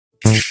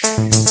They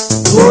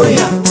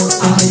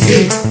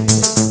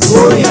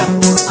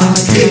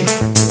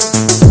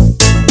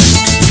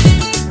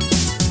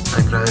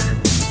grow in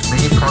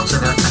many parts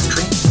of our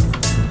country.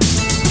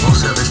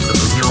 Also this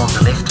little hill on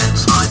the left hand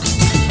side.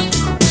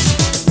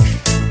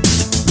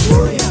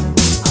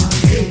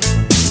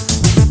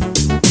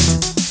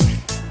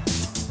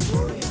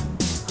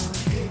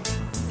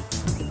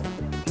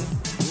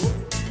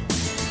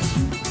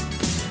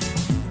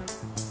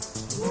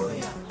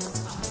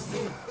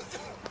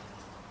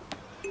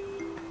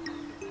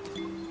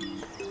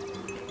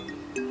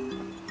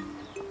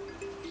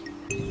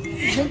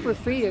 I think we're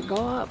free to go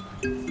up.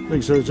 I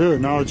think so too.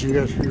 Now that you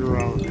got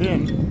your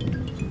pin,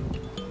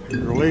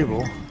 your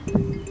label.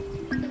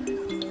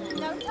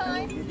 No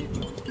time.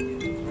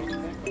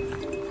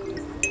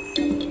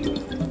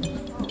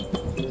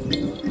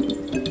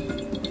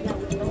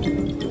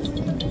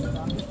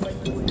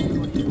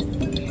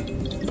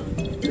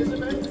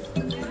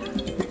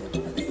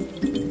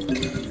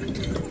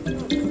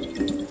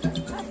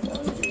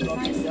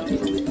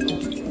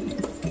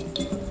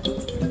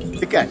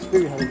 Okay.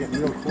 You have to get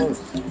real close.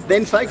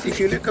 Then folks, if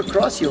you look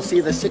across, you'll see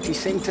the city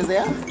centre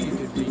there.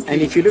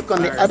 And if you look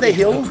on the other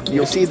hill,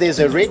 you'll see there's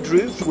a red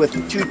roof with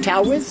 2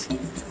 towers.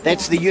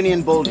 That's the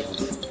Union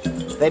buildings.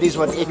 That is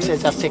what acts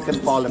as our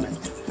second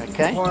parliament.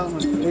 Okay?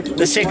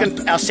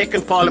 Our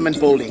second parliament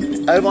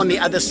building. Over on the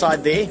other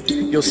side there,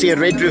 you'll see a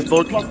red roof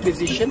built clock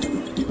position.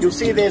 You'll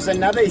see there's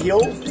another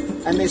hill,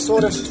 and there's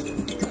sort of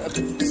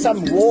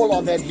some wall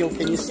on that hill.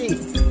 Can you see?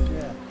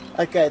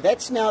 Okay,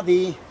 that's now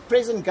the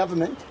present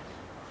government.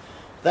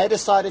 They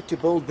decided to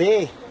build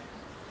their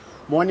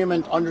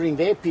monument honouring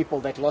their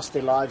people that lost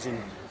their lives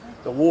in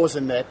the wars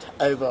and that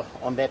over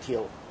on that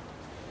hill,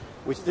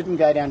 which didn't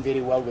go down very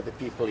well with the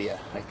people here.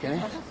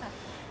 Okay.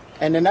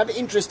 And another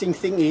interesting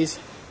thing is,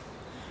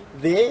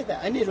 they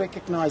only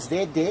recognise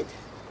their dead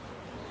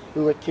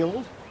who were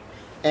killed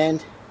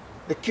and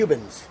the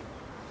Cubans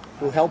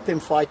who helped them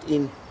fight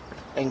in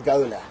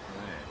Angola.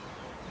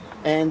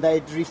 And they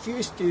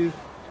refused to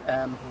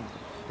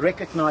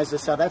recognise the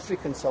South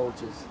African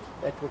soldiers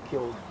that were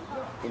killed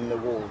in the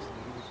wars.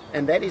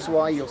 And that is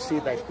why you'll see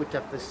they've put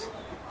up this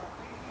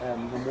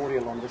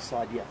memorial on this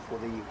side here for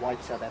the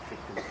white South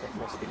Africans that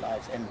lost their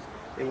lives. And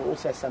there were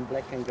also some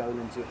black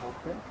Angolans who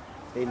helped them.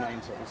 Their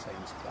names are also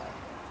inscribed.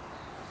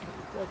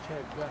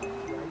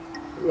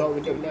 Well, we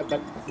don't know,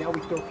 but now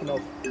we're talking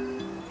of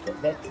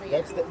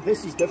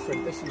this is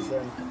different. This is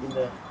in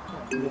the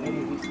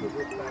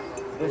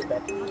this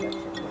battery.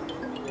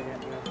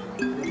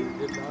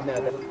 No,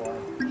 that's why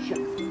ship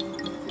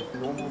with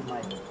normal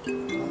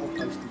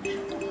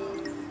postage.